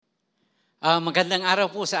Magandang araw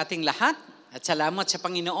po sa ating lahat at salamat sa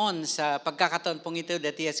Panginoon sa pagkakataon pong ito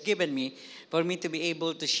that He has given me for me to be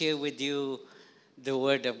able to share with you the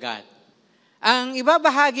Word of God. Ang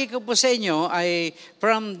ibabahagi ko po sa inyo ay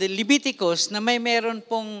from the Leviticus na meron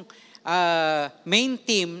pong main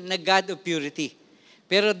theme na God of Purity.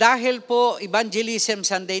 Pero dahil po Evangelism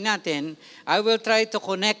Sunday natin, I will try to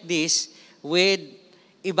connect this with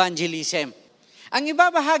evangelism. Ang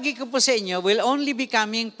ibabahagi ko po sa inyo will only be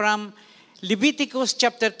coming from Leviticus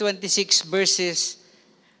chapter 26 verses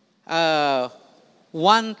 1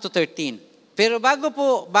 to 13. Pero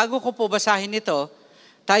bago ko po basahin ito,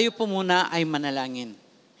 tayo po muna ay manalangin.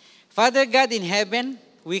 Father God in heaven,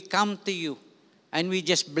 we come to you and we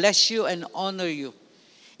just bless you and honor you.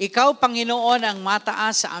 Ikaw, Panginoon, ang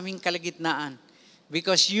mataas sa aming kalagitnaan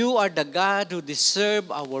because you are the God who deserve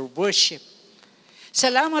our worship.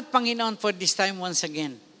 Salamat, Panginoon, for this time once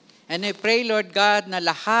again. And I pray, Lord God, na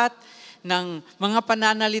lahat ng mga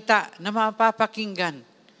pananalita na mapapakinggan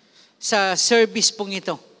sa service pong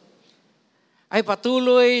ito ay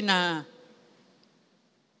patuloy na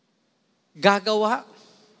gagawa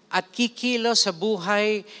at kikilos sa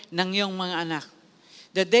buhay ng iyong mga anak.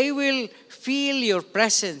 That they will feel your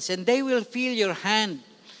presence and they will feel your hand,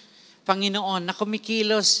 Panginoon, na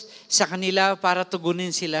kumikilos sa kanila para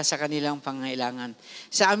tugunin sila sa kanilang pangailangan.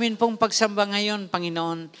 Sa amin pong pagsamba ngayon,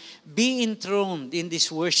 Panginoon, be enthroned in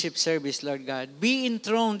this worship service, Lord God. Be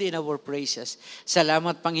enthroned in our praises.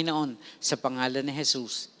 Salamat, Panginoon, sa pangalan ni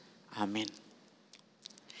Jesus. Amen.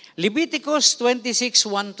 Leviticus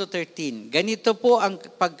 26, 1 to 13. Ganito po ang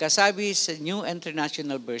pagkasabi sa New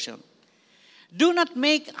International Version. Do not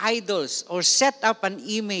make idols or set up an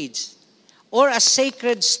image or a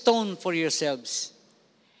sacred stone for yourselves.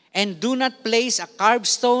 And do not place a carved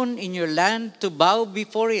stone in your land to bow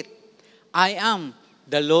before it. I am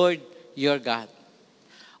the Lord your God.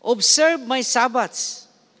 Observe my Sabbaths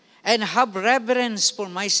and have reverence for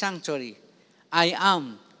my sanctuary. I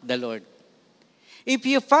am the Lord. If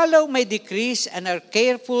you follow my decrees and are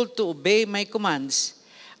careful to obey my commands,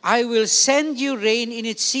 I will send you rain in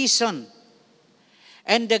its season,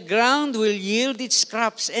 and the ground will yield its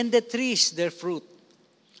crops and the trees their fruit.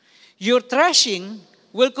 Your threshing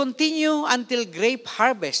will continue until grape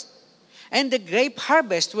harvest, and the grape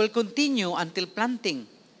harvest will continue until planting.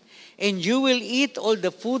 And you will eat all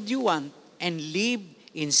the food you want and live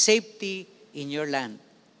in safety in your land.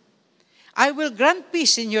 I will grant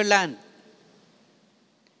peace in your land,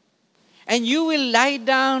 and you will lie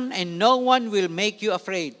down and no one will make you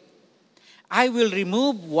afraid. I will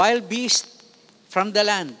remove wild beasts from the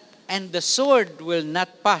land, and the sword will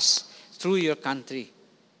not pass through your country.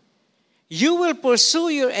 You will pursue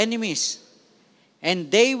your enemies, and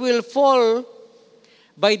they will fall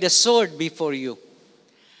by the sword before you.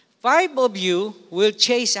 5 of you will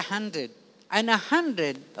chase 100, and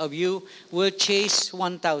 100 of you will chase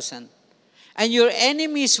 1,000. And your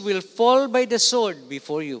enemies will fall by the sword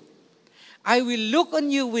before you. I will look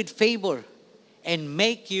on you with favor and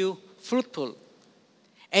make you fruitful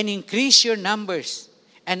and increase your numbers,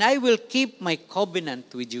 and I will keep my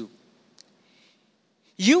covenant with you.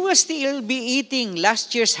 You will still be eating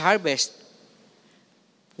last year's harvest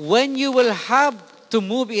when you will have to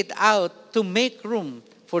move it out to make room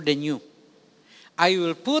for the new. I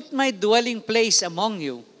will put my dwelling place among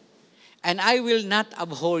you, and I will not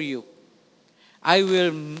abhor you. I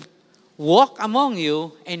will walk among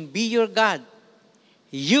you and be your God.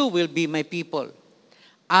 You will be my people.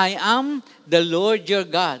 I am the Lord your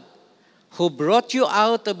God, who brought you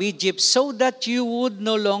out of Egypt so that you would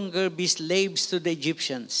no longer be slaves to the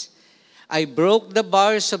Egyptians. I broke the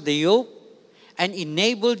bars of the yoke and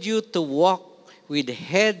enabled you to walk with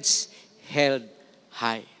heads held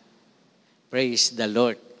high. Praise the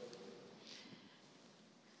Lord.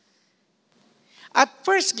 At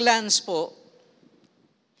first glance po,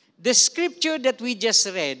 the scripture that we just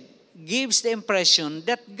read gives the impression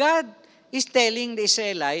that God is telling the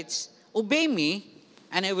Israelites, obey me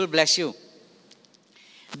and I will bless you.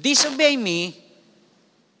 Disobey me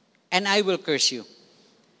and I will curse you.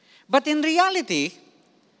 But in reality,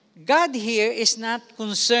 God here is not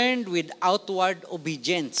concerned with outward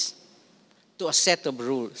obedience to a set of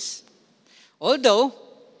rules. Although,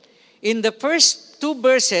 in the first 2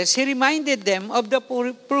 verses, He reminded them of the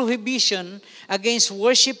prohibition against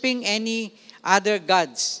worshiping any other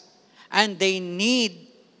gods and the need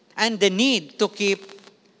to keep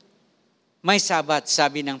my Sabbath,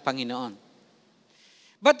 sabi ng Panginoon.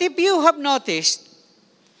 But if you have noticed,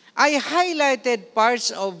 I highlighted parts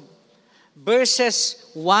of verses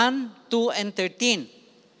 1, 2, and 13.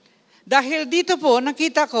 Dahil dito po,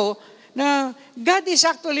 nakita ko na God is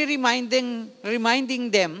actually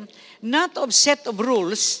reminding them not of set of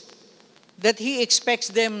rules that He expects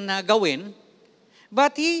them na gawin,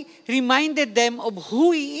 but He reminded them of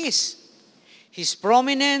who He is, His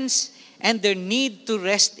prominence, and their need to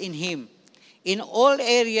rest in Him in all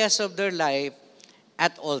areas of their life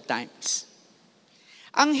at all times.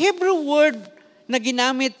 Ang Hebrew word na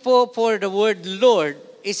ginamit po for the word Lord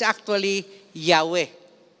is actually Yahweh.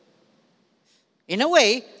 In a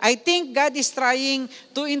way, I think God is trying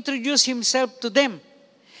to introduce Himself to them.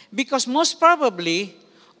 Because most probably,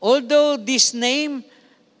 although this name,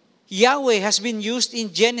 Yahweh, has been used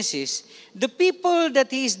in Genesis, the people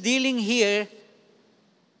that He is dealing here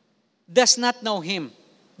does not know Him.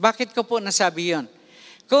 Bakit ko po nasabi yon?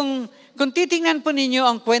 Kung titingnan po ninyo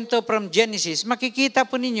ang kwento from Genesis, makikita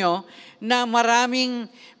po ninyo na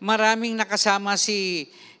maraming nakasama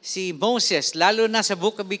si Moses, lalo na sa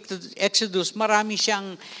book of Exodus, marami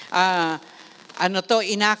siyang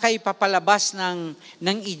inakay papalabas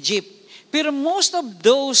ng Egypt. Pero most of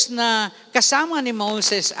those na kasama ni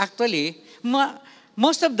Moses actually,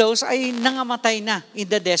 most of those ay nangamatay na in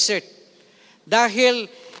the desert. Dahil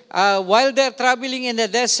while they're traveling in the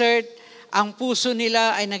desert, ang puso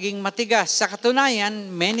nila ay naging matigas. Sa katunayan,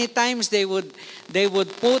 many times they would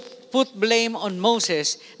put blame on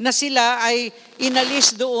Moses na sila ay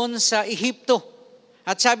inalis doon sa Ehipto.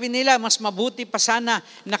 At sabi nila, mas mabuti pa sana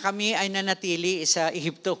na kami ay nanatili sa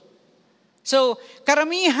Ehipto. So,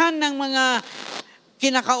 karamihan ng mga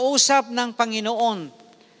kinakausap ng Panginoon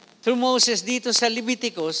through Moses dito sa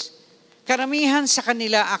Leviticus, karamihan sa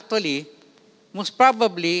kanila actually, most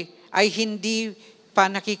probably, ay hindi pa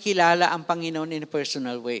nakikilala ang Panginoon in a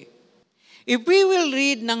personal way. If we will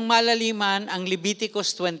read ng malaliman ang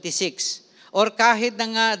Leviticus 26, or kahit na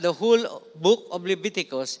nga the whole book of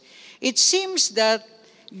Leviticus, it seems that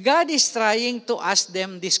God is trying to ask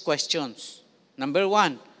them these questions. Number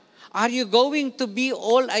 1, are you going to be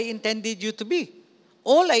all I intended you to be?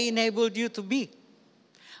 All I enabled you to be?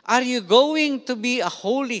 Are you going to be a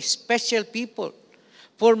holy, special people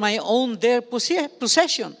for my own dear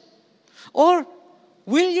possession? Or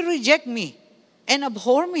will you reject me and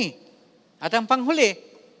abhor me? At ang panghuli,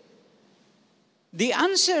 the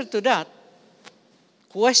answer to that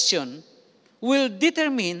question will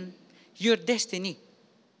determine your destiny.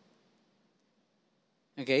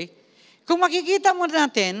 Okay? Kung makikita mo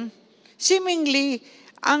natin, seemingly,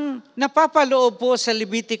 ang napapaloob po sa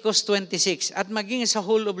Leviticus 26 at maging sa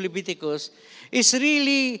whole of Leviticus is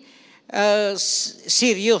really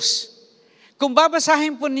serious. Kung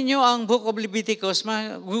babasahin po ninyo ang Book of Leviticus,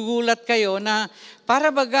 magugulat kayo na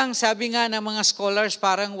para bagang sabi nga ng mga scholars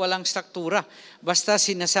parang walang struktura. Basta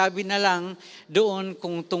sinasabi na lang doon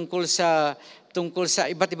kung tungkol sa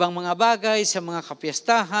iba't ibang mga bagay, sa mga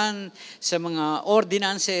kapiyastahan, sa mga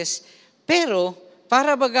ordinances. Pero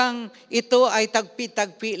para bagang ito ay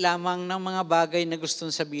tagpi-tagpi lamang ng mga bagay na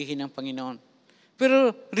gustong sabihin ng Panginoon.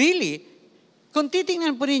 Pero really, kung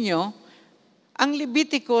titingnan po ninyo, ang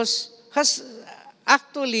Leviticus has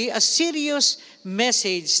actually a serious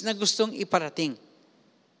message na gustong iparating.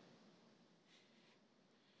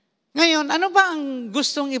 Ngayon, ano ba ang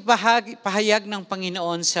gustong ipahayag ng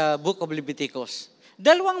Panginoon sa Book of Leviticus?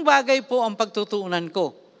 2 bagay po ang pagtutuunan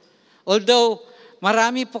ko. Although,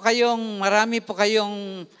 marami po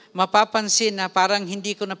kayong mapapansin na parang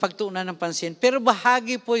hindi ko napagtuunan ng pansin, pero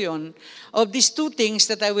bahagi po yon of these 2 things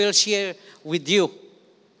that I will share with you.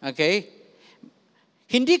 Okay?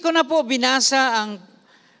 Hindi ko na po binasa ang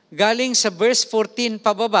galing sa verse 14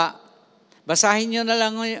 pababa. Basahin nyo na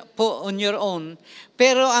lang po on your own.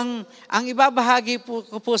 Pero ang ibabahagi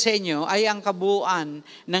ko po sa inyo ay ang kabuuan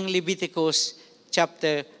ng Leviticus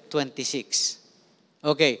chapter 26.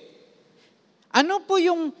 Okay. Ano po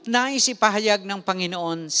yung nais ipahayag ng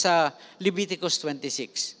Panginoon sa Leviticus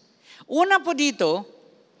 26? Una po dito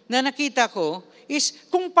na nakita ko is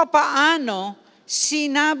kung papaano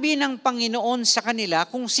sinabi ng Panginoon sa kanila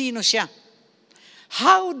kung sino siya.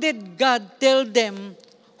 How did God tell them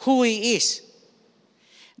who He is?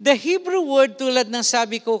 The Hebrew word tulad ng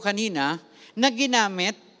sabi ko kanina na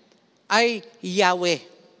ginamit ay Yahweh.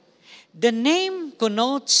 The name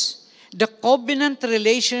connotes the covenant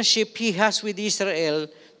relationship He has with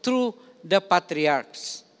Israel through the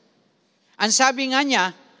patriarchs. Ang sabi nga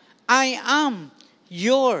niya, I am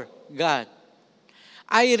your God.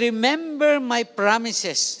 I remember my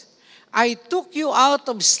promises. I took you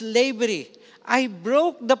out of slavery. I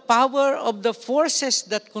broke the power of the forces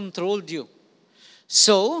that controlled you.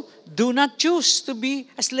 So, do not choose to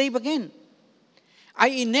be a slave again.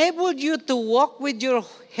 I enabled you to walk with your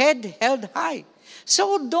head held high.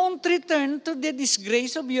 So, don't return to the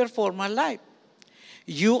disgrace of your former life.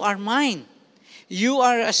 You are mine. You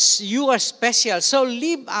are special. So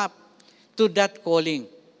live up to that calling.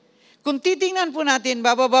 Kung titingnan po natin,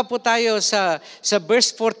 bababa po tayo sa verse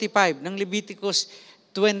 45 ng Leviticus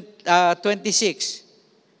 26.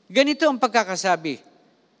 Ganito ang pagkakasabi.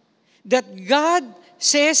 That God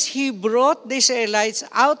says He brought the Israelites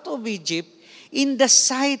out of Egypt in the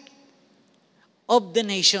sight of the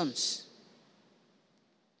nations.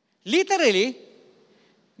 Literally,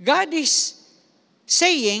 God is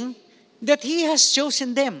saying that He has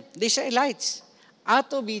chosen them, the Israelites, out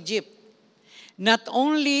of Egypt. Not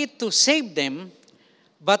only to save them,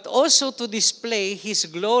 but also to display His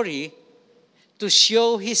glory, to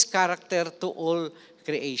show His character to all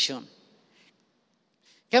creation.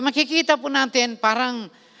 Kaya makikita po natin parang,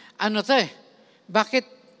 bakit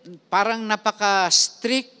parang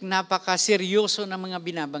napaka-strict, napaka-seryoso na mga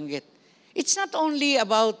binabanggit. It's not only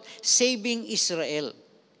about saving Israel.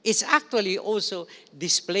 It's actually also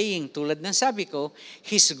displaying, tulad ng sabi ko,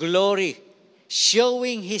 His glory,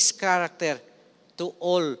 showing His character to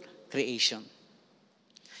all creation.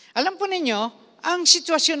 Alam po ninyo, ang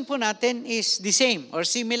sitwasyon po natin is the same or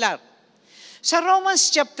similar. Sa Romans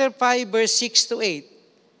chapter 5 verse 6 to 8,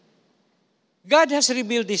 God has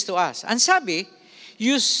revealed this to us. Ang sabi,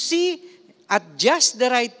 you see, at just the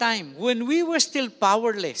right time, when we were still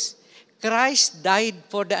powerless, Christ died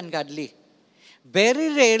for the ungodly.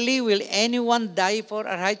 Very rarely will anyone die for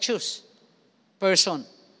a righteous person.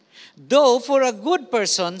 Though for a good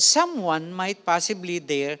person, someone might possibly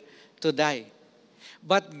dare to die.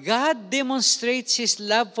 But God demonstrates His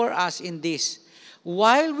love for us in this.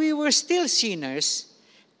 While we were still sinners,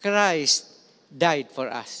 Christ died for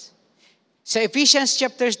us. Sa Ephesians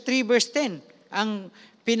chapter 3 verse 10, ang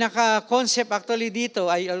pinaka-concept actually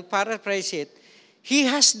dito, I'll paraphrase it, He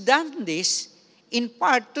has done this in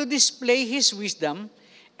part to display His wisdom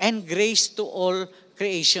and grace to all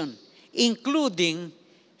creation, including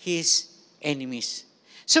His enemies.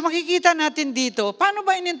 So makikita natin dito, paano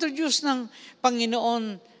ba inintroduce ng Panginoon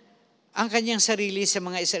ang kanyang sarili sa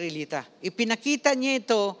mga Israelita? Ipinakita niya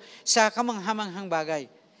ito sa kamanghamanghang bagay.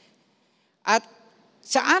 At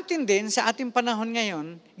sa atin din, sa ating panahon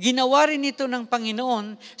ngayon, ginawa rin ito ng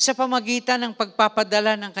Panginoon sa pamagitan ng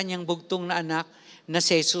pagpapadala ng kanyang bugtong na anak na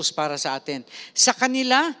si Jesus para sa atin. Sa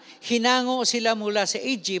kanila, hinango sila mula sa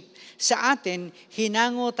Egypt. Sa atin,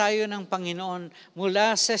 hinango tayo ng Panginoon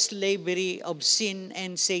mula sa slavery of sin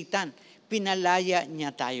and Satan. Pinalaya niya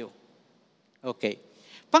tayo. Okay.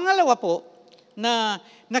 Pangalawa po, na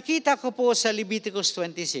nakita ko po sa Leviticus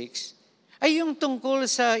 26, ay yung tungkol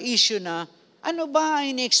sa issue na ano ba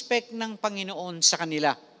ang in-expect ng Panginoon sa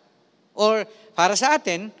kanila? Or para sa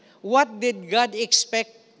atin, what did God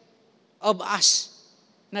expect of us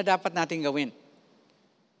na dapat natin gawin?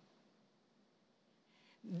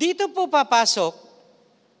 Dito po papasok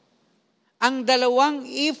ang dalawang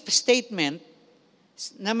if statement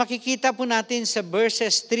na makikita po natin sa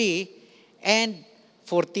verses 3 and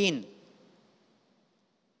 14.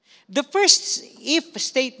 The first if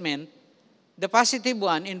statement, the positive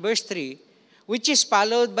one in verse 3, which is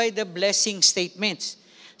followed by the blessing statements.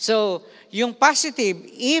 So, yung positive,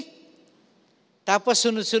 if, tapos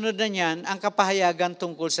sunod-sunod na niyan, ang kapahayagan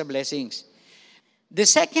tungkol sa blessings. The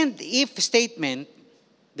second if statement,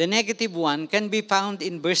 the negative one, can be found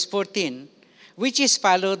in verse 14, which is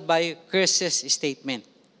followed by curses statement.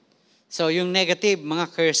 So, yung negative,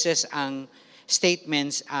 mga curses ang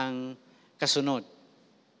statements ang kasunod.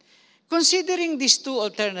 Considering these two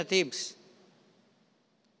alternatives,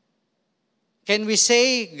 can we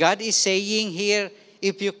say God is saying here,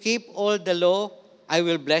 if you keep all the law, I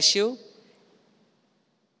will bless you?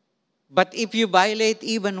 But if you violate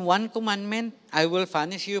even one commandment, I will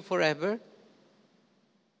punish you forever?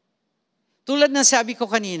 Tulad ng sabi ko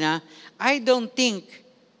kanina, I don't think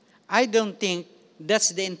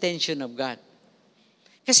that's the intention of God.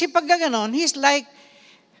 Kasi pag gano'n, He's like,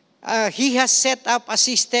 He has set up a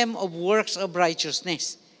system of works of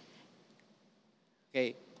righteousness.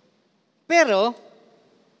 Okay. Pero,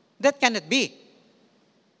 that cannot be.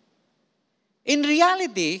 In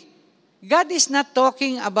reality, God is not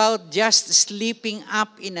talking about just sleeping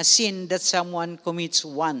up in a sin that someone commits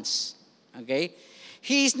once. Okay?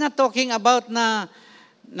 He is not talking about na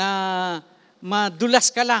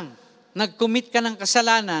madulas ka lang, nag-commit ka ng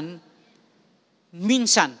kasalanan,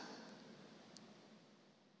 minsan.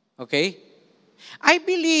 Okay? I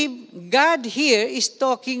believe God here is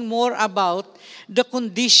talking more about the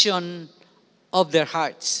condition of their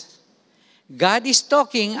hearts. God is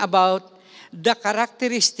talking about the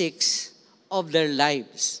characteristics of their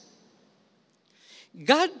lives.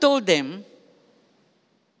 God told them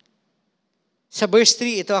Sa verse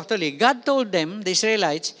 3, ito actually, God told them, the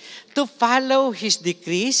Israelites, to follow His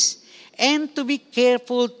decrees and to be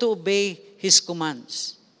careful to obey His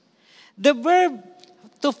commands. The verb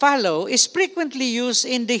to follow is frequently used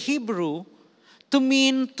in the Hebrew to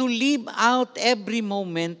mean to live out every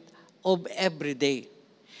moment of every day.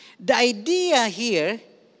 The idea here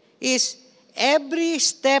is every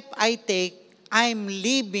step I take, I'm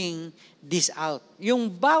living this out.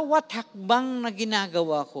 Yung bawat hakbang na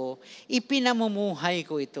ginagawa ko, ipinamumuhay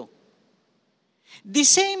ko ito. The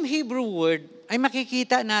same Hebrew word ay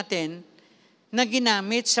makikita natin na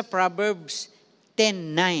ginamit sa Proverbs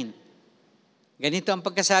 10:9. Ganito ang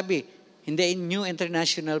pagkasabi, hindi in New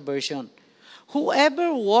International Version.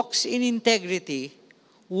 Whoever walks in integrity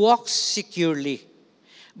walks securely,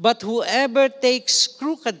 but whoever takes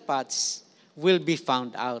crooked paths will be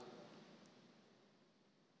found out.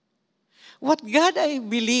 What God, I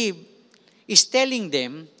believe, is telling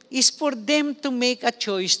them is for them to make a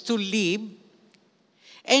choice to live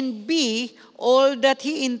and be all that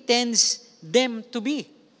He intends them to be.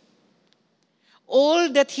 All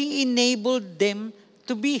that He enabled them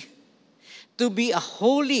to be. To be a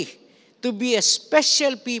holy, to be a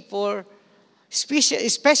special people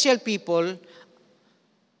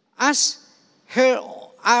as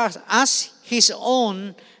His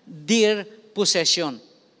own dear possession.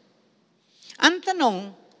 Ang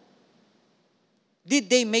tanong, did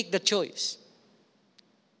they make the choice?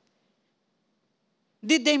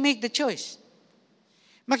 Did they make the choice?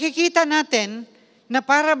 Makikita natin na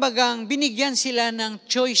para bagang binigyan sila ng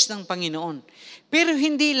choice ng Panginoon. Pero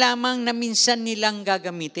hindi lamang na minsan nilang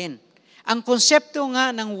gagamitin. Ang konsepto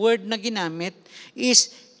nga ng word na ginamit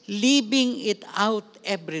is living it out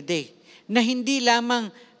every day. Na hindi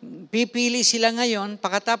lamang pipili sila ngayon,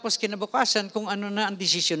 pagkatapos kinabukasan kung ano na ang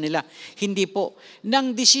desisyon nila. Hindi po.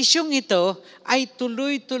 Nang desisyong ito ay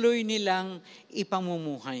tuloy-tuloy nilang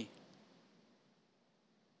ipamumuhay.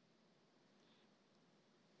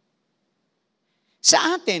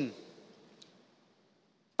 Sa atin,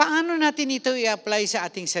 paano natin ito i-apply sa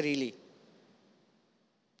ating sarili?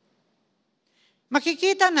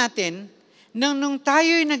 Makikita natin na nung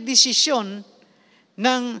tayo'y nagdesisyon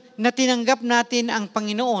na tinanggap natin ang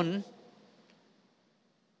Panginoon,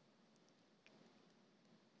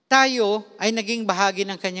 tayo ay naging bahagi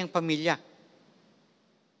ng kanyang pamilya.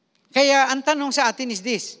 Kaya ang tanong sa atin is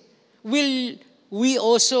this, will we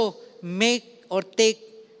also make or take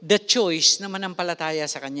the choice na manampalataya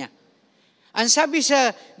sa Kanya? Ang sabi sa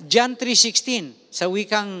John 3:16, sa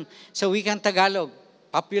wikang Tagalog,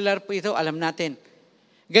 popular po ito, alam natin.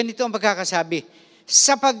 Ganito ang pagkakasabi,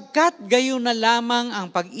 sapagkat gayon na lamang ang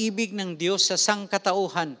pag-ibig ng Diyos sa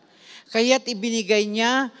sangkatauhan, kaya't ibinigay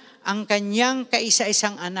niya ang kanyang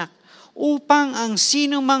kaisa-isang anak, upang ang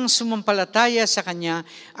sino mang sumampalataya sa Kanya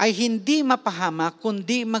ay hindi mapahamak,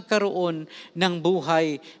 kundi magkaroon ng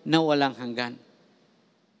buhay na walang hanggan.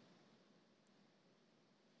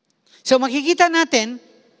 So makikita natin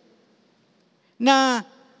na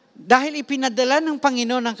dahil ipinadala ng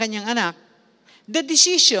Panginoon ang kanyang anak, the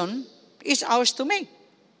decision is ours to make.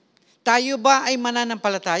 Tayo ba ay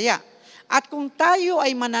mananampalataya? At kung tayo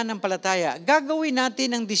ay mananampalataya, gagawin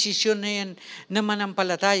natin ang desisyon na yan na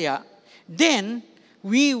manampalataya, then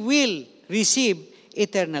we will receive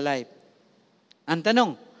eternal life. Ang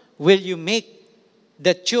tanong, will you make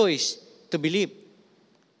the choice to believe?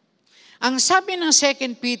 Ang sabi ng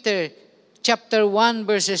 2 Peter chapter 1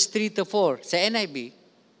 verses 3 to 4 sa NIV,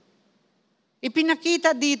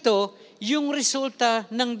 ipinakita dito yung resulta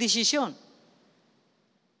ng desisyon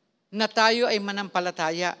na tayo ay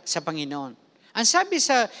manampalataya sa Panginoon. Ang sabi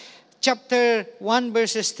sa chapter 1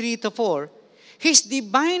 verses 3 to 4, His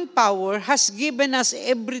divine power has given us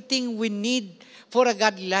everything we need for a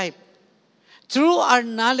godly life through our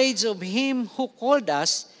knowledge of Him who called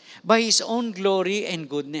us by His own glory and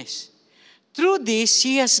goodness. Through this,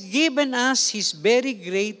 He has given us His very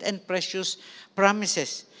great and precious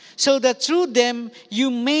promises, so that through them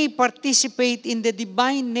you may participate in the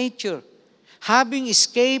divine nature, having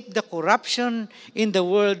escaped the corruption in the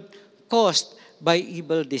world caused by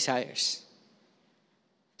evil desires.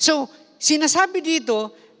 So, sinasabi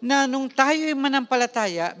dito na nung tayo'y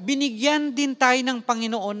manampalataya, binigyan din tayo ng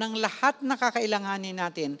Panginoon ng lahat na kakailanganin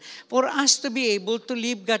natin for us to be able to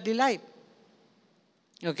live godly life.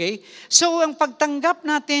 Okay? So, ang pagtanggap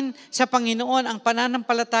natin sa Panginoon, ang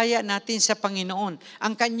pananampalataya natin sa Panginoon,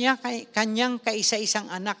 ang kanyang kaisa-isang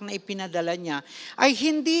anak na ipinadala niya, ay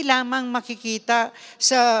hindi lamang makikita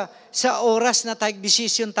sa oras na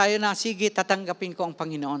decision tayo na, sige, tatanggapin ko ang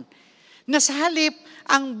Panginoon. Na sa halip,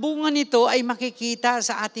 ang bunga nito ay makikita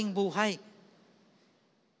sa ating buhay.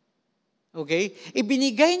 Okay?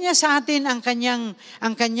 Ibinigay niya sa atin ang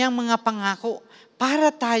kanyang mga pangako para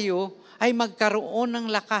tayo ay magkaroon ng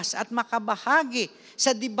lakas at makabahagi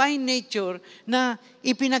sa divine nature na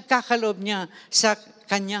ipinagkakaloob niya sa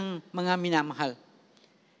kanyang mga minamahal.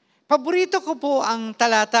 Paborito ko po ang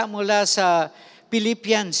talata mula sa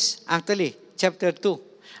Philippians, actually, chapter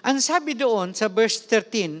 2. Ang sabi doon sa verse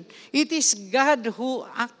 13, it is God who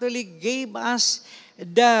actually gave us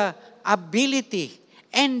the ability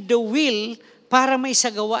and the will para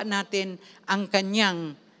maisagawa natin ang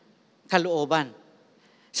kanyang kalooban.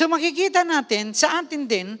 So makikita natin, sa atin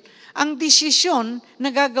din, ang desisyon na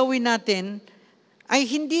gagawin natin ay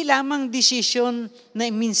hindi lamang desisyon na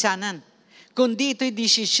minsanan, kundi ito'y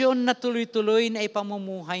desisyon na tuloy-tuloy na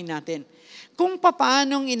ipamumuhay natin. Kung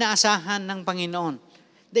paanong inaasahan ng Panginoon,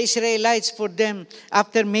 the Israelites, for them,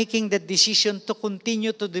 after making the decision to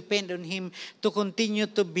continue to depend on Him, to continue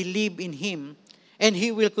to believe in Him, and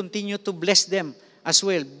He will continue to bless them as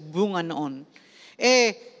well, bunga noon.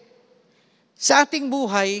 Sa ating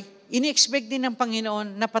buhay, ini-expect din ng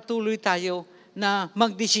Panginoon na patuloy tayo na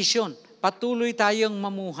magdesisyon, patuloy tayong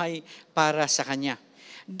mamuhay para sa Kanya.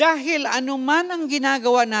 Dahil anuman ang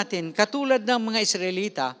ginagawa natin, katulad ng mga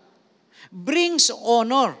Israelita, brings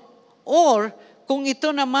honor, or kung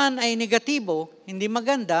ito naman ay negatibo, hindi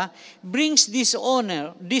maganda, brings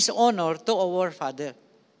dishonor to our Father.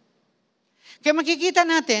 Kaya makikita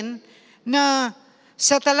natin na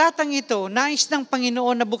sa talatang ito, nais ng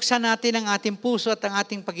Panginoon na buksan natin ang ating puso at ang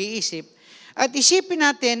ating pag-iisip at isipin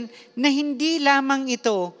natin na hindi lamang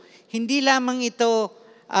ito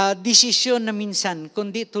desisyon na minsan,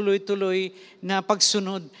 kundi tuloy-tuloy na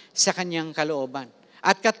pagsunod sa kanyang kalooban.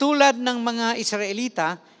 At katulad ng mga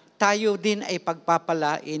Israelita, tayo din ay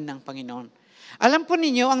pagpapalain ng Panginoon. Alam po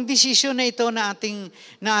ninyo, ang desisyon na ito na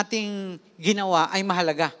ating ginawa ay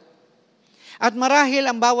mahalaga. At marahil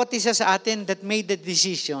ang bawat isa sa atin that made the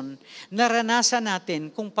decision, naranasan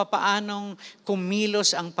natin kung papaanong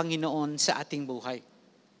kumilos ang Panginoon sa ating buhay.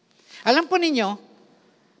 Alam po ninyo,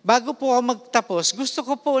 bago po ako magtapos, gusto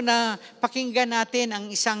ko po na pakinggan natin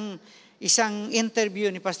ang isang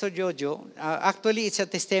interview ni Pastor Jojo. Actually, it's a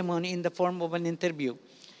testimony in the form of an interview.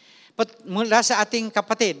 But mula sa ating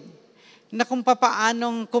kapatid, na kung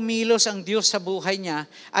papaanong kumilos ang Diyos sa buhay niya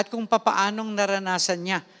at kung papaanong naranasan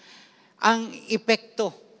niya ang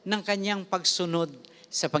epekto ng kanyang pagsunod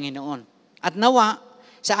sa Panginoon. At nawa,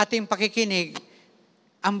 sa ating pakikinig,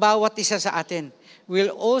 ang bawat isa sa atin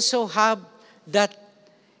will also have that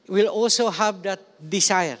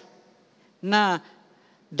desire na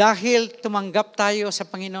dahil tumanggap tayo sa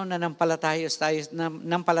Panginoon na nampalataya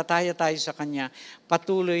tayo sa Kanya,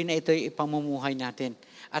 patuloy na ito'y ipamumuhay natin.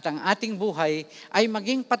 At ang ating buhay ay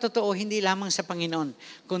maging patotoo hindi lamang sa Panginoon,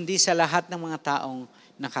 kundi sa lahat ng mga taong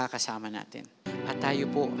nakakasama natin. At tayo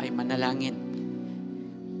po ay manalangin.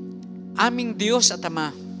 Aming Diyos at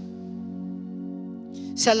Ama,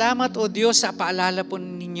 salamat o Diyos sa paalala po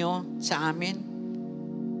ninyo sa amin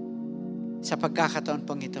sa pagkakataon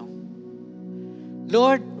pong ito.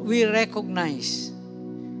 Lord, we recognize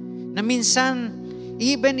na minsan,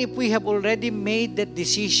 even if we have already made that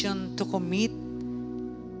decision to commit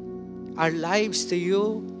our lives to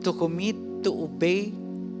you, to commit to obey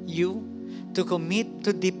you, to commit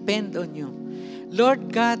to depend on you. Lord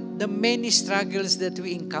God, the many struggles that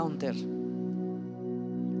we encounter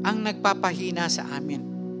ang nagpapahina sa amin.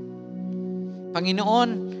 Panginoon,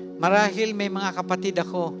 marahil may mga kapatid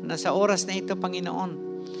ako na sa oras na ito, Panginoon,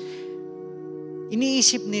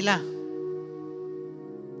 iniisip nila,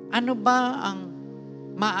 ano ba ang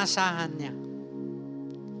maasahan niya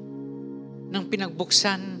nang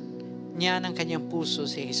pinagbuksan niya ng kanyang puso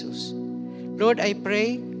si Jesus? Lord, I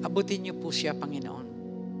pray, abutin niyo po siya, Panginoon.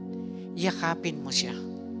 Yakapin mo siya.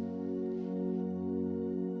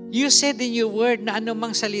 You said in your word na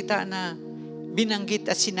anumang salita na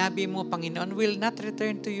binanggit at sinabi mo, Panginoon, will not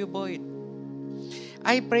return to you void.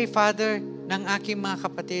 I pray, Father, ng aking mga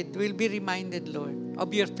kapatid will be reminded, Lord,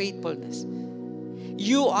 of your faithfulness.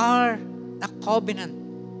 You are a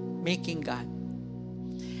covenant-making God.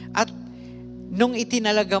 At nung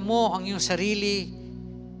itinalaga mo ang iyong sarili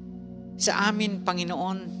sa amin,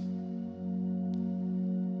 Panginoon,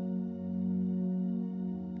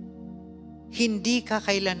 hindi ka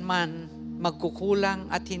kailanman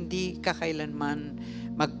magkukulang at hindi ka kailanman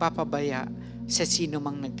magpapabaya sa sino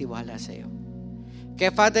mang nagtiwala sa iyo.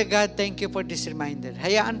 Kaya Father God, thank you for this reminder.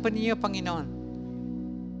 Hayaan po ninyo, Panginoon,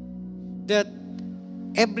 that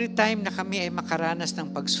every time na kami ay makaranas ng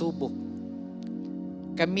pagsubok,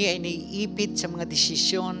 kami ay naiipit sa mga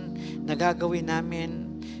desisyon na gagawin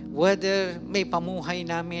namin, whether may pamuhay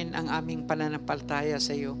namin ang aming pananampalataya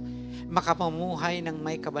sa iyo, makapamuhay ng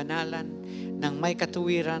may kabanalan, ng may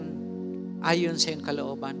katuwiran ayon sa iyong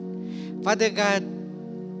kalooban. Father God,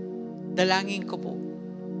 dalangin ko po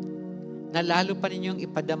na lalo pa ninyong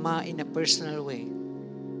ipadama in a personal way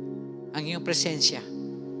ang iyong presensya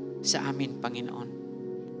sa amin, Panginoon.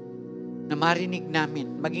 Na marinig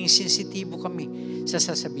namin, maging sensitibo kami sa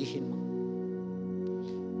sasabihin mo.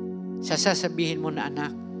 Sa sasabihin mo na,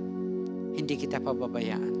 anak, hindi kita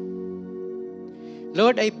pababayaan.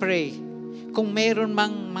 Lord, I pray, kung mayroon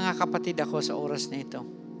mang mga kapatid ako sa oras na ito,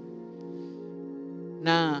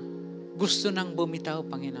 na gusto nang bumitaw,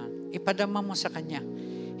 Panginoon, ipadama mo sa kanya,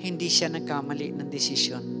 hindi siya nagkamali ng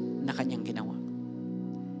desisyon na kanyang ginawa.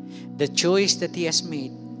 The choice that he has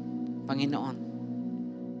made, Panginoon,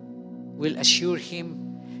 will assure him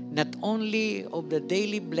not only of the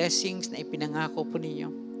daily blessings na ipinangako po ninyo,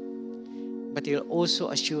 but it will also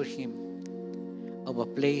assure him of a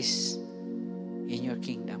place in your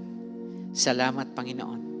kingdom. Salamat,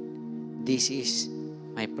 Panginoon. This is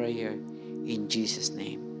my prayer in Jesus'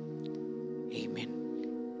 name. Amen.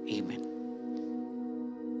 Amen.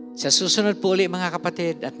 Sa susunod po ulit, mga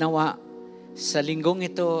kapatid, at nawa sa linggong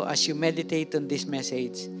ito, as you meditate on this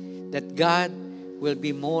message, that God will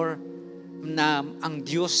be more, na ang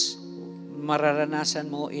Diyos mararanasan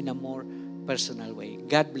mo in a more personal way.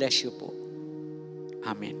 God bless you po.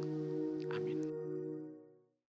 Amen.